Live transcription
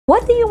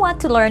What do you want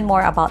to learn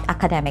more about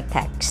academic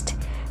text?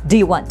 Do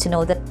you want to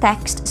know the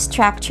text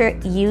structure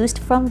used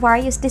from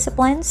various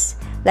disciplines?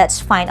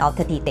 Let's find out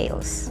the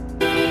details.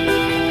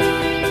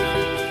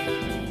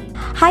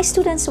 Hi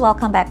students,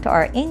 welcome back to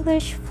our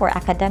English for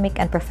Academic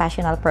and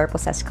Professional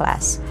Purposes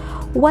class.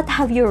 What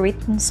have you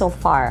written so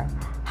far?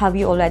 Have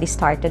you already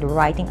started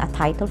writing a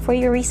title for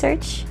your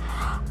research?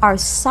 Our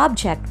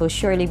subject will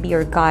surely be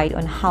your guide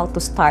on how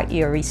to start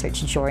your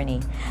research journey.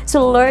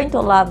 So learn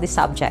to love the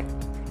subject.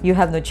 You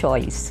have no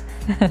choice.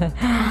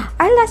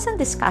 Our lesson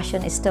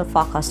discussion is still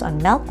focused on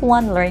MELC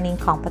 1 learning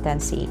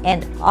competency,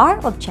 and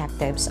our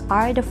objectives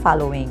are the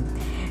following.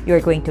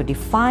 You're going to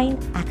define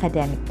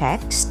academic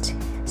text.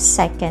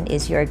 Second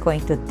is you're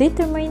going to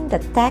determine the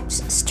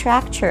text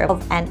structure of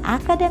an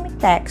academic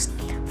text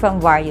from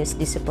various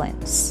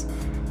disciplines.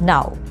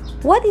 Now,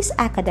 what is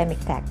academic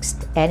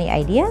text? Any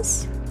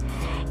ideas?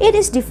 It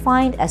is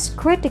defined as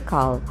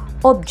critical,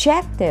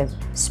 objective,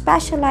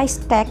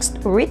 specialized text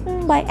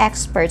written by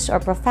experts or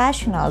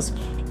professionals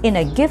in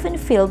a given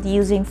field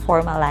using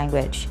formal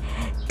language.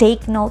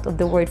 Take note of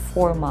the word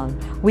formal.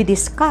 We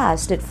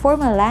discussed that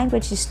formal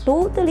language is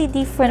totally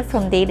different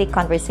from daily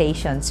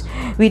conversations.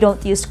 We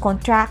don't use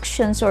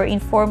contractions or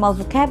informal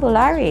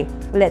vocabulary.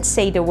 Let's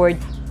say the word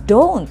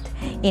don't.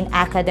 In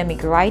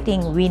academic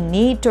writing, we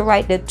need to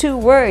write the two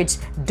words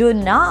do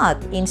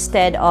not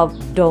instead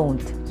of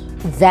don't.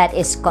 That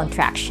is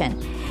contraction.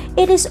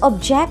 It is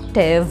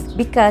objective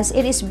because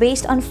it is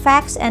based on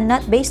facts and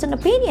not based on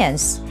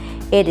opinions.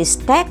 It is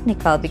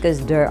technical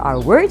because there are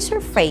words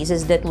or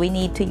phrases that we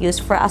need to use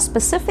for a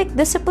specific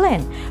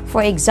discipline.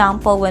 For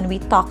example, when we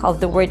talk of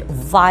the word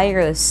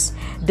virus,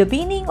 the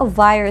meaning of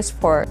virus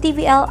for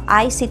TVL,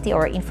 ICT,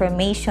 or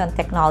information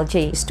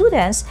technology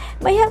students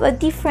may have a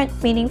different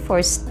meaning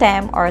for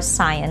STEM or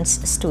science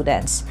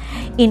students.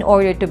 In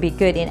order to be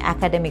good in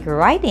academic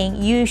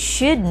writing, you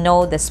should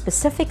know the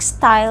specific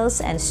styles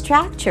and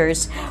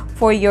structures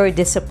for your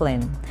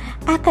discipline.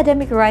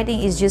 Academic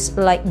writing is just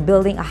like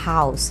building a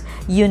house.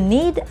 You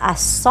need a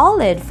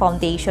solid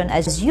foundation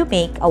as you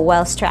make a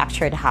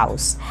well-structured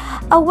house.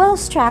 A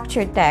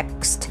well-structured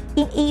text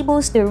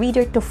enables the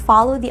reader to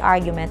follow the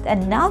argument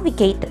and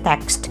navigate the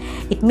text.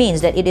 It means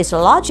that it is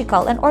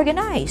logical and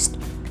organized.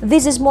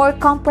 This is more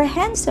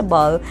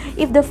comprehensible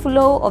if the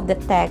flow of the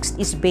text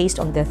is based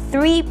on the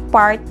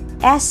three-part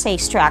essay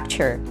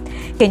structure.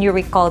 Can you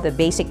recall the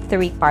basic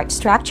three-part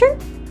structure?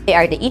 They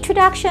are the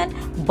introduction,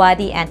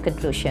 body, and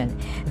conclusion.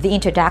 The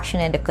introduction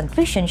and the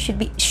conclusion should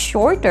be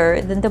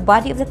shorter than the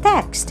body of the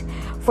text.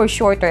 For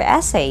shorter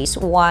essays,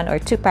 1 or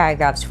 2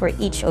 paragraphs for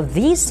each of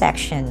these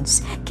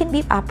sections can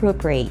be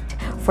appropriate.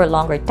 For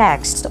longer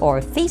texts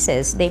or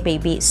thesis, they may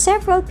be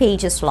several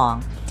pages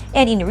long.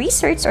 And in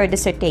research or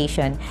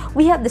dissertation,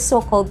 we have the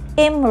so-called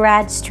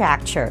IMRAD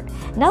structure.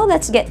 Now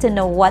let's get to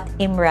know what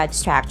IMRAD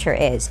structure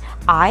is.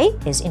 I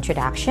is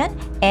introduction,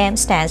 M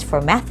stands for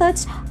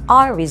methods,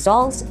 R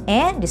results,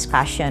 and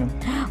discussion.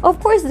 Of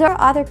course, there are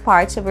other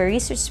parts of a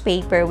research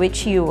paper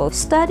which you will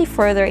study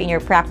further in your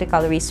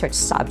practical research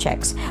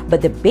subjects.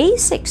 But the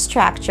basic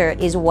structure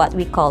is what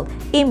we call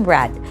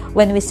IMRAD.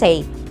 When we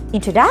say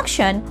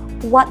introduction,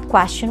 what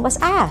question was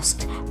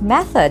asked?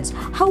 Methods,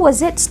 how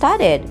was it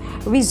studied?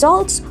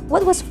 Results,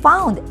 what was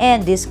found?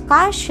 And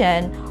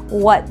discussion,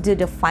 what do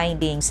the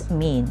findings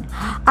mean?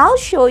 I'll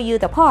show you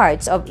the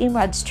parts of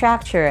IMRAD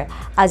structure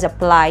as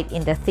applied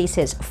in the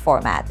thesis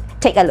format.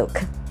 Take a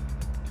look.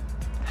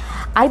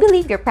 I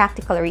believe your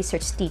practical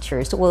research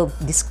teachers will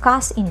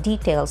discuss in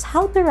details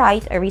how to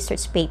write a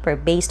research paper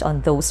based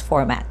on those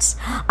formats.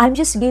 I'm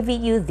just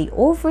giving you the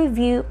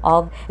overview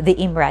of the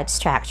IMRAD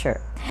structure.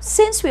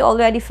 Since we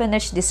already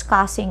finished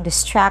discussing the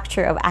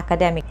structure of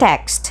academic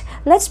text,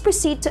 let's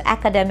proceed to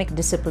academic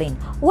discipline.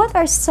 What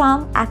are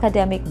some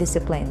academic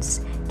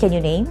disciplines? Can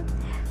you name?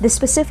 The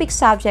specific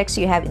subjects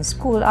you have in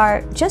school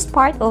are just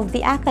part of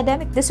the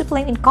academic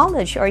discipline in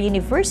college or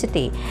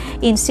university.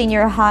 In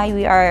senior high,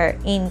 we are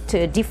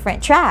into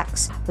different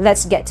tracks.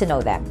 Let's get to know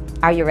them.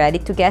 Are you ready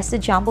to guess the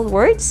jumbled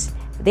words?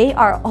 They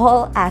are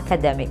all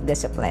academic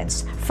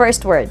disciplines.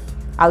 First word,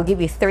 I'll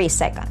give you 3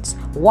 seconds.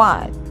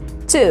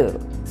 1,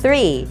 2,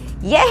 3.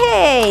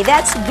 Yay!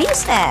 That's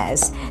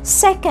business.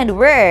 Second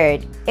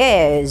word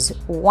is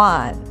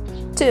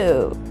 1,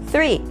 2,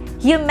 3.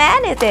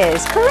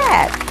 Humanities.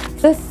 Correct.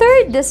 The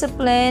third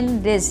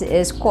discipline, this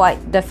is quite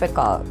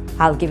difficult.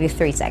 I'll give you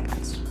 3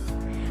 seconds.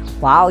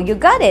 Wow, you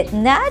got it.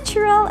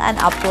 Natural and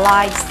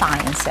applied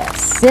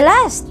sciences. The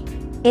last,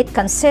 it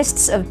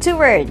consists of 2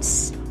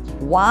 words.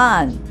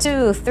 1,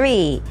 2,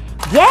 3.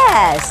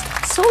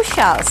 Yes,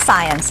 social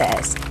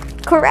sciences.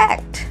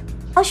 Correct.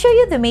 I'll show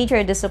you the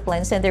major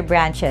disciplines and their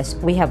branches.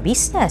 We have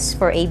business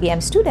for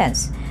ABM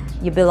students.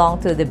 You belong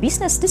to the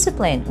business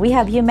discipline. We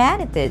have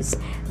humanities,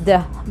 the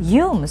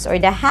HUMS or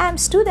the HAM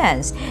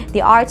students.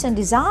 The arts and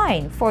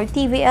design for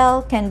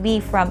TVL can be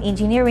from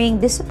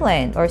engineering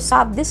discipline or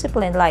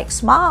sub-discipline like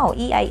SMAU,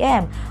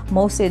 EIM.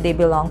 Mostly they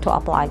belong to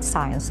applied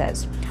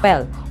sciences.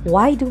 Well,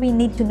 why do we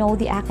need to know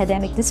the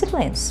academic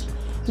disciplines?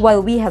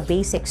 While we have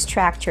basic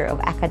structure of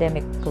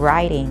academic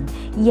writing,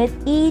 yet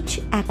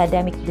each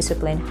academic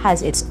discipline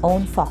has its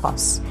own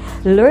focus.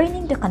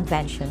 Learning the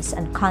conventions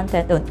and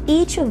content on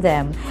each of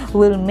them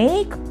will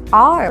make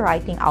our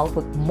writing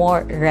output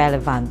more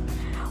relevant.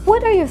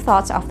 What are your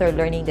thoughts after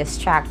learning the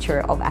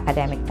structure of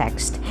academic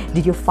text?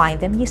 Did you find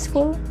them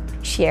useful?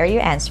 Share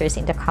your answers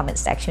in the comment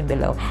section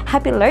below.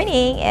 Happy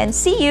learning and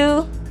see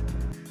you!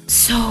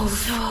 So